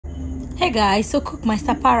Hey guys, so cook my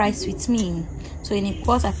Sapa rice with me. So in a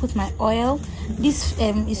pot I put my oil. This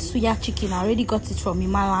is suya chicken. I already got it from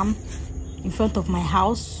Imalam in front of my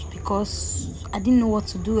house because I didn't know what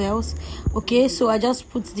to do else. Okay, so I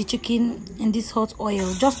just put the chicken in this hot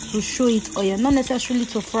oil just to show it oil, not necessarily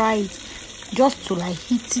to fry it, just to like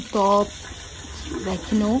heat it up,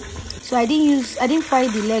 like, you know. So I didn't fry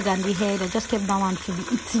the leg and the head. I just kept that one to be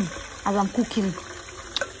eating as I'm cooking.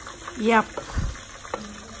 Yep.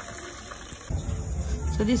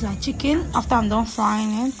 So this is my chicken. After I'm done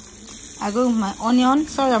frying it, I go with my onion.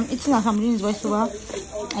 Sorry, I'm eating as I'm doing this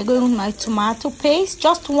voiceover. I go with my tomato paste,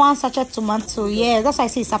 just one sachet tomato. Yeah, that's why I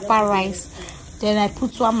say Sapa rice. Then I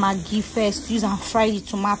put one Maggi first, use and fry the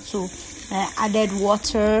tomato. I added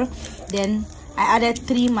water. Then I added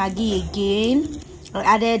 3 Maggi again. I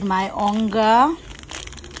added my onga.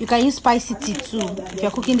 You can use spicy tea too if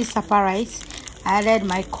you're cooking this Sapa rice. I added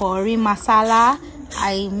my curry masala.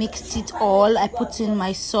 I mixed it all. I put in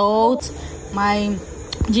my salt, my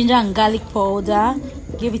ginger and garlic powder,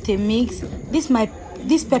 give it a mix.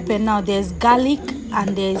 This pepper now, there's garlic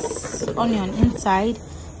and there's onion inside,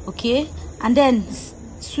 okay. And then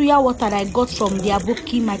suya water that I got from the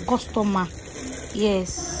aboki, my customer.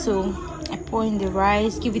 Yes, so I pour in the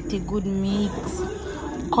rice, give it a good mix,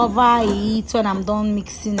 cover it. When I'm done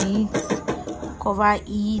mixing it, cover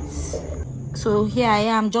it. So here I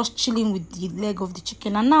am just chilling with the leg of the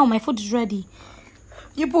chicken, and now my food is ready.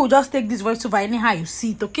 You will just take this voiceover anyhow you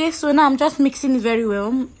see it, okay? So now I'm just mixing it very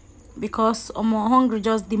well because I'm hungry.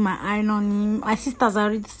 Just did my iron on him. My sisters are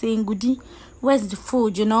already saying, "Goody, where's the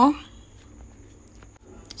food?" You know.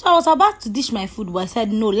 So I was about to dish my food, but I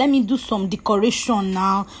said no. Let me do some decoration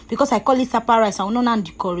now because I call it Sapa rice. I will not now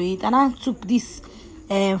decorate, and I took this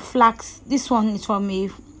flax. This one is from a.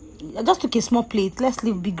 I just took a small plate. Let's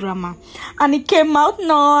leave big grandma, and it came out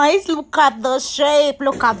nice. Look at the shape.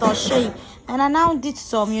 Look at the shape. And I now did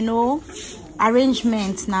some, you know,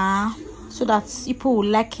 arrangements now so that people will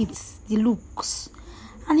like it, the looks.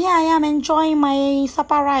 And here I am enjoying my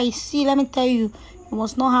Sapa rice. See, let me tell you, you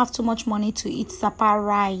must not have too much money to eat Sapa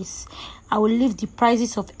rice. I will leave the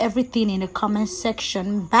prices of everything in the comment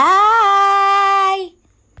section. Bye.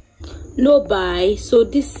 No bye. So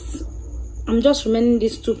this, I'm just remaining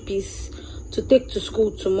these 2 pieces to take to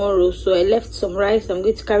school tomorrow. So I left some rice. I'm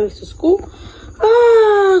going to carry it to school.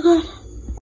 Oh God.